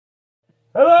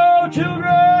Hello, children!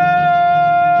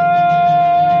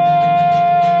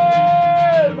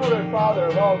 Mother, Father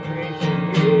of all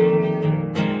creation here.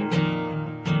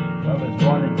 Love is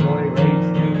one and joy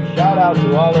reigns through. Shout out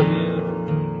to all of you.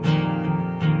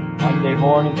 Monday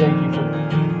morning, thank you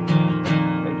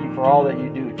for all that you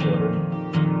do,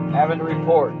 children. Having to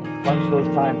report, punch those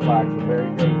time clocks. We're very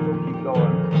grateful. Keep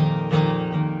going.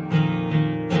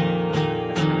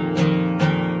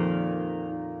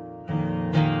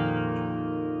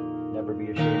 Never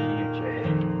be ashamed of you, Jay.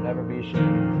 Never be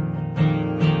ashamed.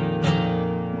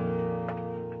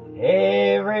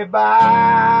 Everybody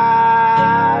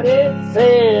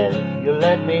says you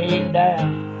let me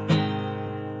down.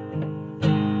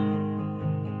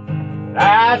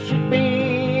 I should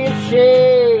be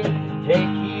ashamed to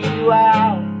take you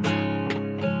out,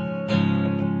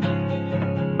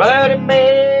 but it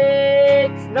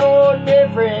makes no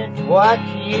difference what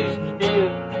you used to do.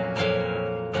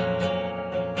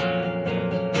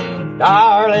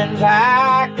 Darlings,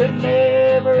 I could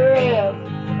never ever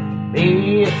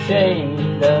be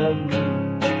ashamed of you.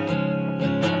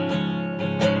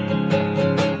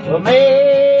 Well,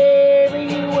 maybe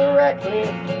you were reckless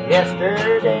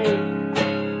yesterday,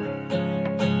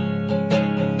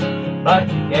 but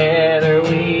together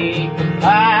we can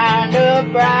find a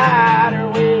brighter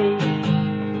way.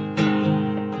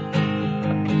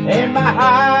 In my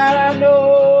heart I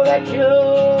know that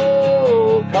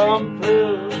you'll come through.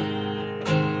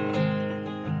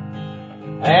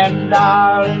 And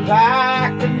darlings,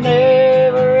 I could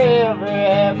never, ever,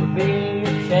 ever be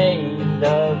ashamed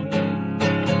of you.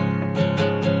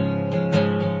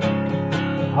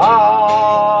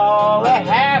 All the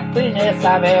happiness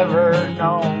I've ever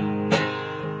known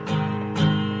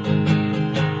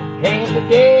came the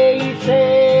day you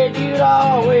said you'd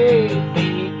always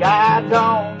be God's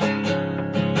own.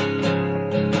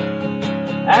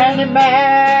 And it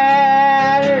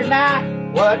matters not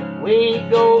what we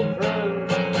go through.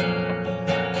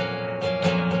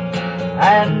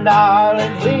 And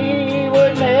darling, we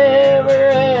would never,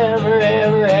 ever,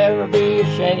 ever, ever be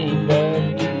ashamed of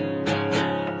you.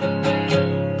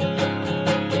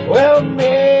 Well,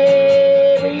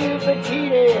 maybe you've been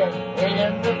cheated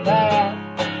in the past,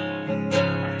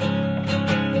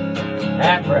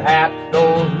 and perhaps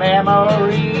those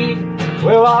memories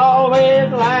will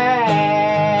always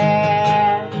last,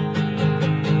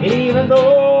 even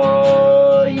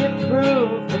though you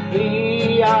proved to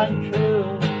be untrue.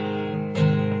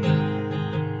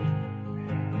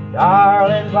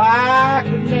 Darling, I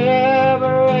could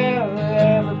never, ever,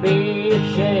 ever be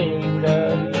ashamed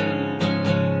of you.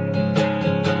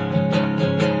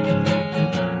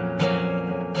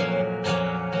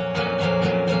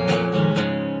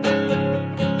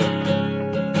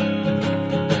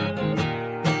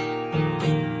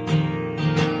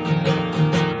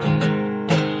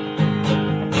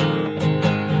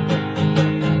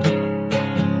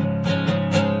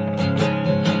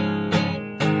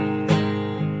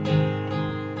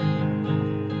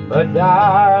 But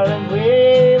darling,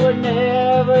 we would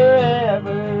never,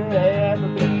 ever, ever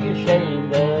be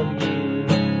ashamed of you.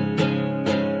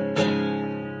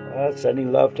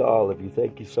 Sending love to all of you.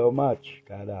 Thank you so much.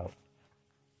 God out.